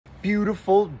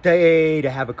beautiful day to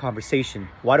have a conversation.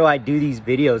 Why do I do these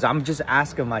videos? I'm just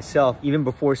asking myself, even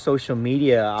before social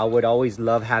media, I would always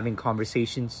love having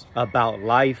conversations about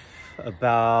life,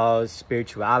 about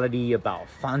spirituality, about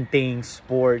fun things,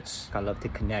 sports. I love to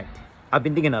connect. I've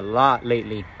been thinking a lot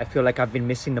lately. I feel like I've been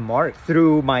missing the mark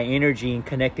through my energy and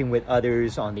connecting with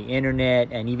others on the internet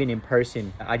and even in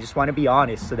person. I just want to be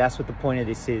honest. So that's what the point of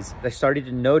this is. I started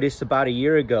to notice about a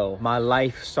year ago, my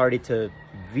life started to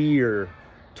veer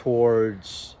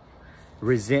towards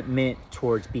resentment,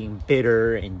 towards being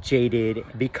bitter and jaded,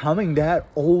 becoming that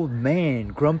old man,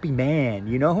 grumpy man,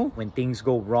 you know? When things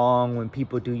go wrong, when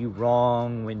people do you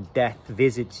wrong, when death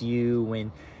visits you,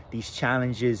 when these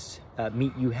challenges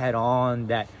meet you head on,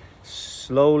 that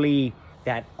slowly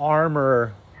that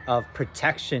armor of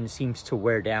protection seems to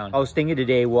wear down. I was thinking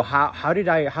today, well, how do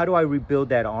I rebuild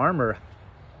that armor?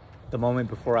 The moment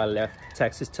before I left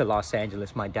Texas to Los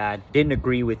Angeles, my dad didn't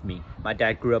agree with me. My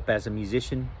dad grew up as a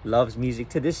musician, loves music.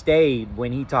 To this day,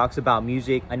 when he talks about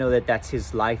music, I know that that's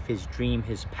his life, his dream,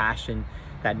 his passion,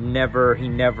 that he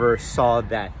never saw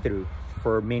that through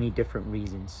for many different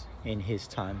reasons in his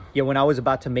time. Yet when I was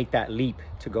about to make that leap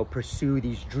to go pursue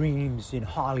these dreams in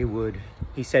Hollywood,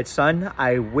 he said, son,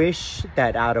 I wish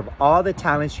that out of all the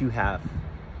talents you have,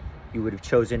 you would have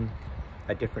chosen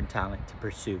a different talent to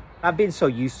pursue. I've been so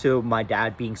used to my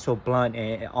dad being so blunt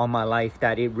all my life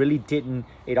that it really didn't,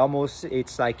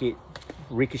 it's like it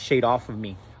ricocheted off of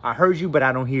me. I heard you, but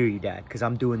I don't hear you, Dad, because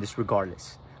I'm doing this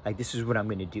regardless. Like, this is what I'm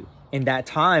gonna do. In that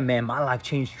time, man, my life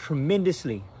changed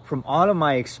tremendously. From all of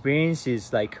my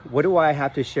experiences, like, what do I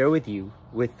have to share with you,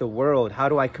 with the world? How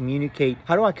do I communicate?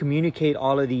 How do I communicate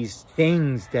all of these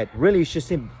things that really it's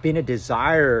just been a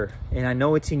desire, and I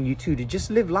know it's in you too, to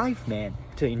just live life, man,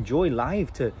 to enjoy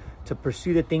life, to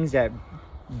pursue the things that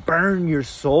burn your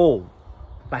soul.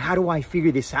 Like, how do I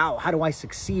figure this out? How do I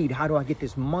succeed? How do I get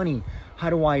this money? How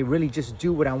do I really just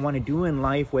do what I want to do in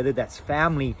life, whether that's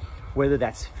family, whether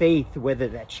that's faith, whether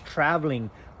that's traveling,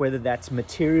 whether that's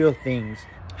material things?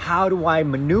 How do I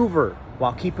maneuver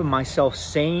while keeping myself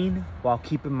sane, while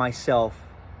keeping myself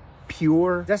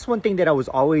pure? That's one thing that I was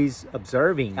always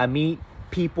observing. I meet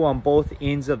people on both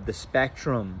ends of the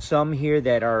spectrum. Some here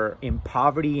that are in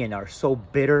poverty and are so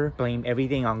bitter, blame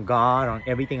everything on God, on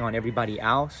everything on everybody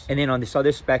else. And then on this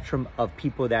other spectrum of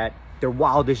people that their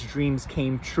wildest dreams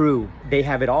came true. They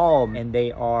have it all and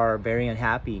they are very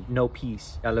unhappy, no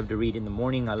peace. I love to read in the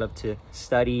morning. I love to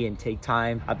study and take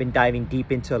time. I've been diving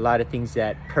deep into a lot of things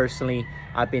that personally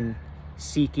I've been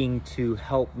seeking to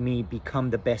help me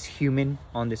become the best human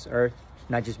on this earth,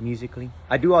 not just musically.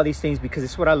 I do all these things because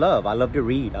it's what I love. I love to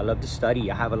read. I love to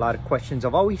study. I have a lot of questions.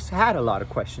 I've always had a lot of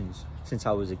questions since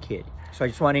I was a kid. So I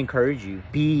just want to encourage you,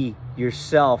 be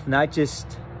yourself, not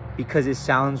just because it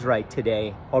sounds right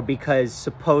today, or because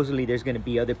supposedly there's going to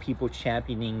be other people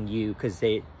championing you, because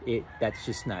that's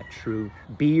just not true.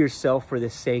 Be yourself for the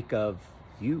sake of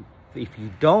you. If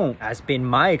you don't, as been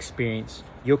my experience,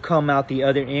 you'll come out the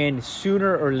other end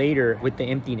sooner or later with the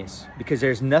emptiness, because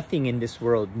there's nothing in this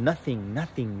world, nothing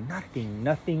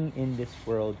in this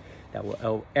world that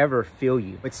will ever fill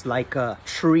you. It's like a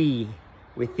tree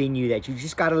within you that you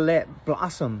just got to let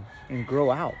blossom and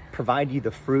grow out, provide you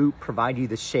the fruit, provide you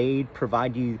the shade,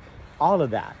 provide you all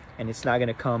of that. And it's not going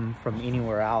to come from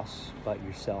anywhere else but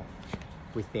yourself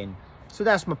within. So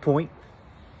that's my point.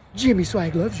 Jimmy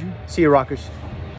Swag loves you. See you, rockers.